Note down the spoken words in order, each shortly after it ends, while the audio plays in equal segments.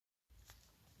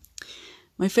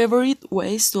My favorite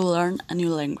ways to learn a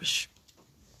new language.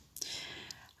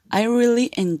 I really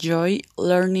enjoy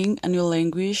learning a new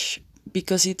language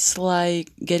because it's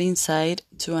like getting inside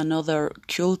to another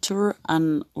culture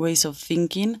and ways of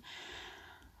thinking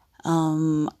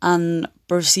and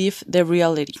perceive the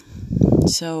reality.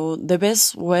 So the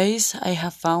best ways I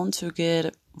have found to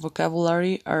get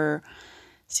vocabulary are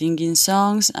singing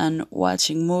songs and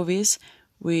watching movies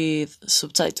with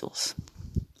subtitles.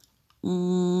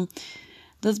 Mm,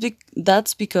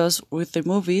 that's because with the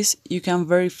movies you can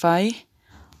verify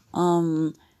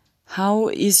how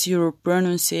is your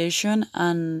pronunciation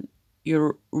and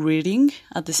your reading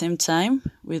at the same time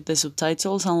with the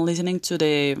subtitles and listening to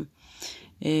the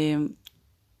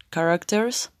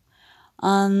characters,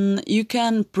 and you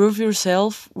can prove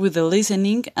yourself with the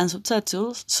listening and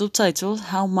subtitles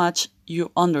how much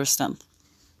you understand.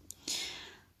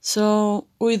 So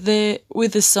with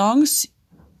the songs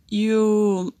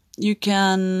you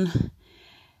can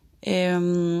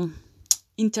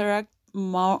interact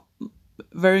more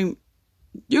very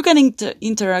you can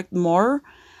interact more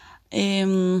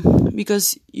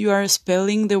because you are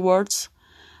spelling the words,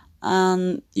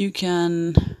 and you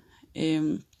can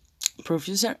prove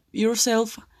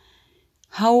yourself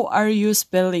how are you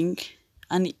spelling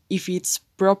and if it's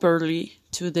properly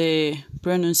to the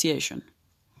pronunciation.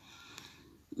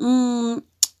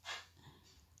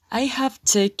 I have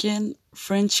taken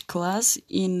French class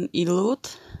in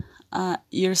Ilut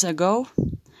years ago,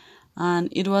 and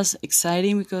it was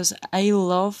exciting because I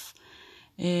love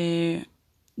the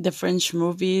French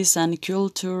movies and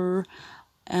culture.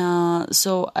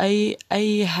 So I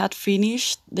had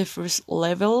finished the first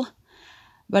level,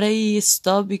 but I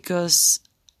stopped because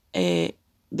the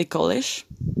college.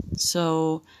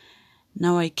 So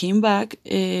now I came back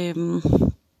to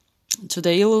the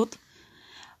Ilut,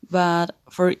 but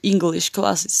for English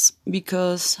classes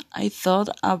because I thought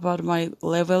about my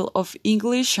level of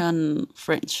English and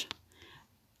French.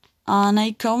 And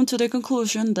I come to the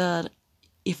conclusion that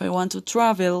if I want to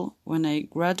travel when I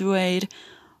graduate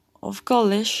of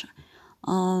college,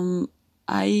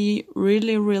 I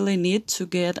really, really need to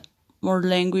get more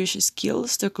language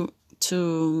skills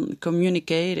to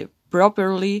communicate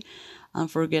properly and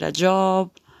for get a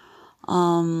job.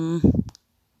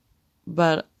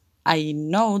 But I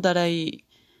know that I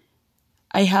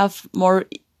have more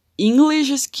English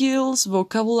skills,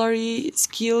 vocabulary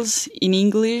skills in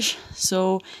English.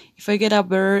 So if I get a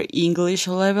better English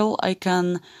level, I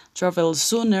can travel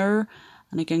sooner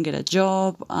and I can get a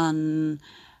job and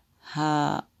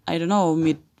I don't know,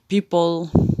 meet people.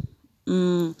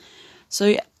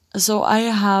 So I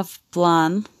have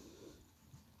planned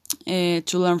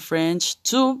to learn French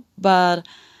too, but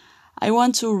I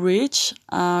want to reach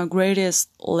a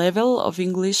greatest level of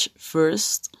English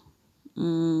first.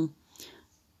 And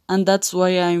that's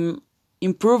why I'm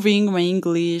improving my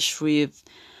English with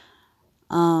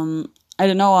I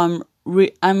don't know,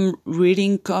 I'm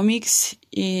reading comics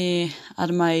at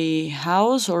my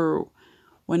house or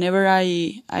whenever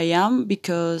I am,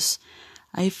 because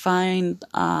I find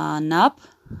an app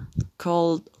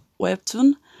called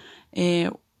Webtoon,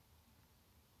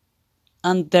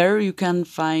 and there you can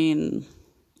find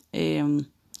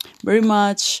very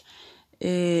much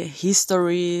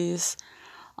histories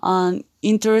and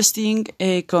interesting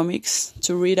comics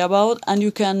to read about, and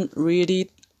you can read it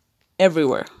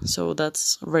everywhere. So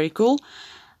that's very cool.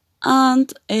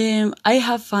 And I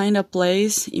have found a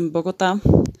place in Bogota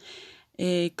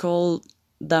called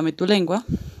Dame tu Lengua,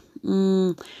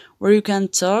 where you can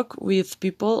talk with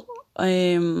people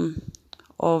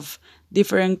of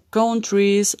different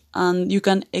countries, and you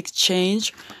can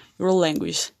exchange your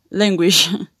language.